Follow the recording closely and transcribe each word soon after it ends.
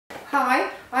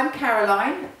Hi, I'm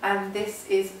Caroline and this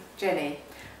is Jenny,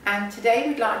 and today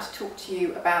we'd like to talk to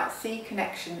you about Sea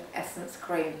Connection Essence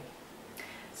Cream.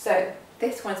 So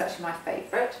this one's actually my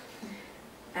favourite,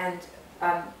 and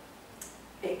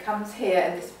it comes here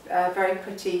in this very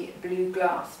pretty blue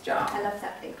glass jar. I love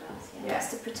that blue glass, yeah.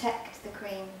 It's to protect the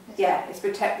cream. Yeah, it's to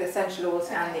protect the essential oils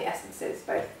and the essences,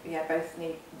 both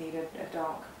need a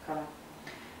dark colour.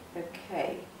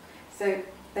 Okay, so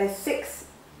there's 6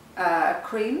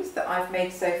 creams that I've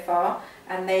made so far,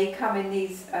 and they come in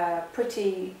these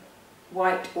pretty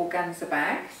white organza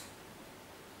bags,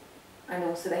 and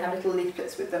also they have little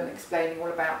leaflets with them explaining all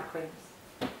about the creams.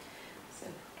 So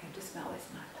I'm going to smell this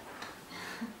now.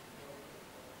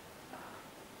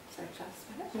 So shall I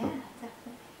smell it? Yeah,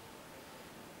 definitely.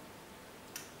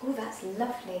 Oh, that's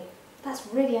lovely. That's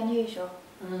really unusual.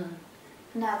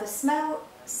 Now the smell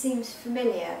seems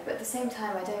familiar, but at the same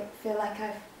time I don't feel like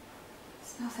I've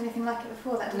smelled anything like it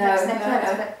before. That makes no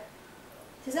sense. But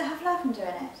does it have lavender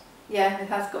in it? Yeah, it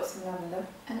has got some lavender.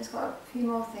 And it's got a few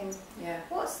more things. Yeah.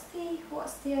 What's the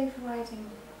overriding?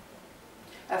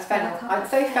 Fennel. I'd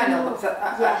say fennel,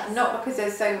 because not because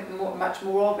there's much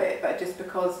more of it, but just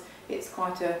because it's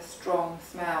quite a strong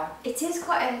smell. It is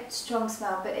quite a strong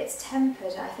smell, but it's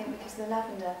tempered, I think, because of the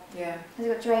lavender. Yeah. Has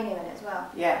it got geranium in it as well?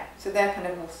 Yeah, so they're kind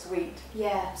of more sweet.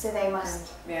 Yeah, so they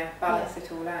must... And, balance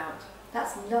it all out.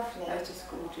 That's lovely. That's just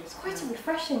gorgeous. It's quite a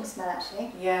refreshing smell,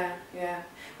 actually. Yeah, yeah.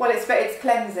 Well, it's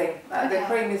cleansing. The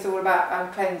cream is all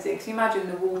about cleansing. So you imagine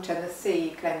the water and the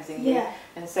sea cleansing you,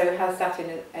 and so it has that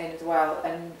in as well.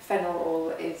 And fennel oil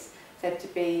is said to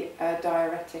be a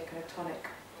diuretic and a tonic.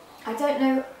 I don't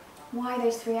know why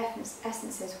those 3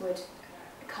 essences would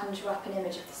conjure up an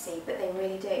image of the sea, but they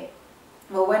really do.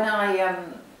 Well, when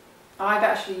I've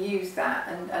actually used that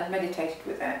and meditated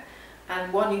with it,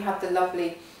 and one, you have the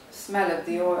lovely smell of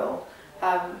the oil,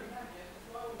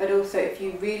 but also if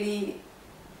you really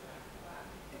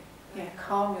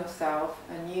calm yourself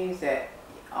and use it,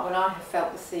 when I have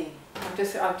felt the sea,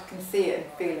 I can see it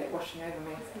and feel it washing over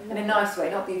me in a nice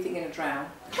way, not that you think you're going to drown,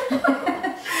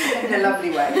 in a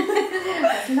lovely way.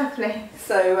 That's lovely.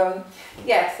 So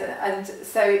yes, and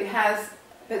so it has,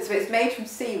 so it's made from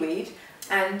seaweed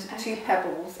and 2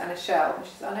 pebbles and a shell, which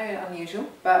is, I know, unusual,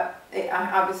 but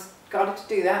I was guided to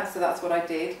do that, so that's what I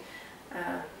did.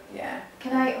 Yeah.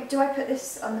 Do I put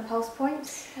this on the pulse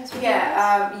points?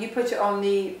 You put it on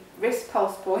the wrist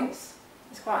pulse points.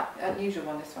 It's quite an unusual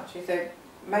one, this one actually. So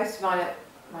most of mine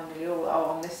nearly all are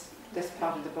on this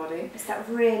part of the body. It's that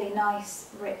really nice,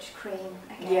 rich cream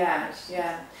again. Yeah,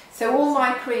 yeah. So all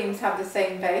my creams have the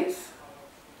same base.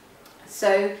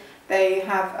 So they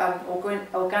have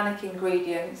organic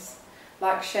ingredients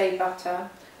like shea butter,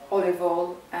 olive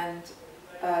oil, and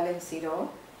linseed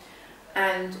oil.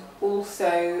 And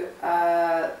also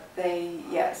so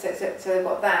they've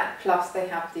got that, plus they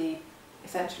have the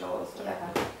essential oils.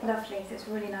 Lovely, it's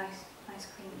really nice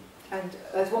cream. And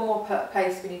there's one more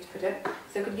place we need to put it.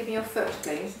 So could you give me your foot,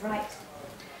 please? Right.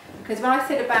 Because when I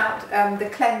said about the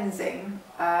cleansing,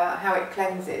 how it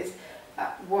cleanses,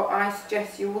 what I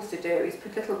suggest you also do is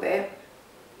put a little bit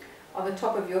on the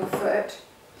top of your foot,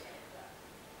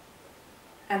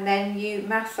 and then you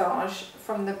massage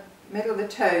from the middle of the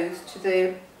toes to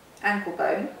the ankle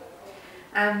bone.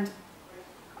 And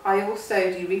I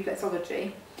also do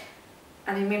reflexology,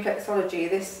 and in reflexology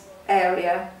this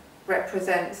area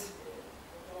represents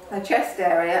the chest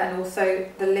area and also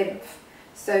the lymph.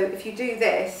 So if you do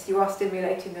this, you are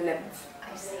stimulating the lymph.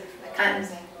 I see, for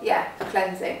cleansing. For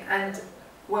cleansing. And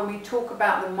when we talk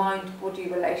about the mind-body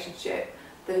relationship,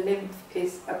 the lymph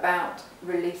is about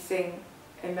releasing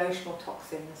emotional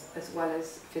toxins as well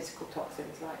as physical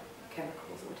toxins like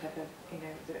chemicals or whatever,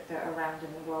 that are around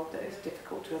in the world that is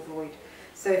difficult to avoid.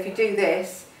 So if you do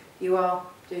this, you are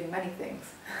doing many things.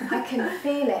 I can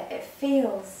feel it. It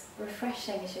feels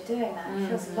refreshing as you're doing that. It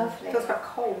feels lovely. It feels quite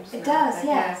cold. It does,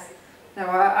 yes. No,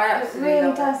 I absolutely love it. It really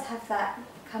love does have that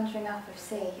conjuring up of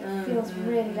sea. It feels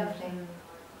really lovely.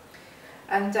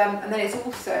 And then it's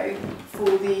also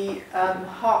for the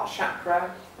heart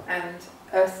chakra and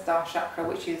earth star chakra,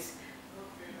 which is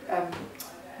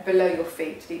below your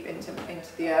feet, deep into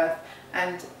the earth.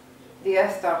 And the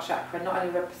earth star chakra not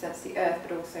only represents the earth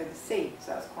but also the sea,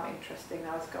 so that's quite interesting.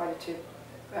 I was guided to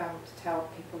tell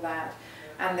people that.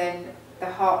 And then the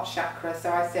heart chakra,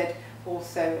 so I said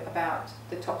also about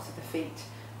the tops of the feet,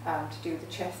 to do with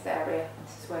the chest area, and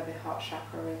this is where the heart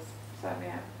chakra is. So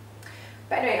yeah.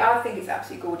 But anyway, I think it's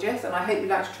absolutely gorgeous, and I hope you'd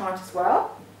like to try it as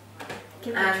well.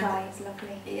 Give it a try, it's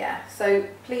lovely. Yeah, so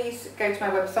please go to my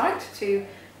website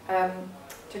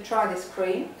to try this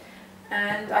cream,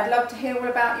 and I'd love to hear all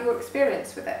about your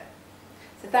experience with it.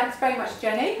 So thanks very much,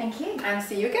 Jenny. Thank you. And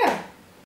see you again.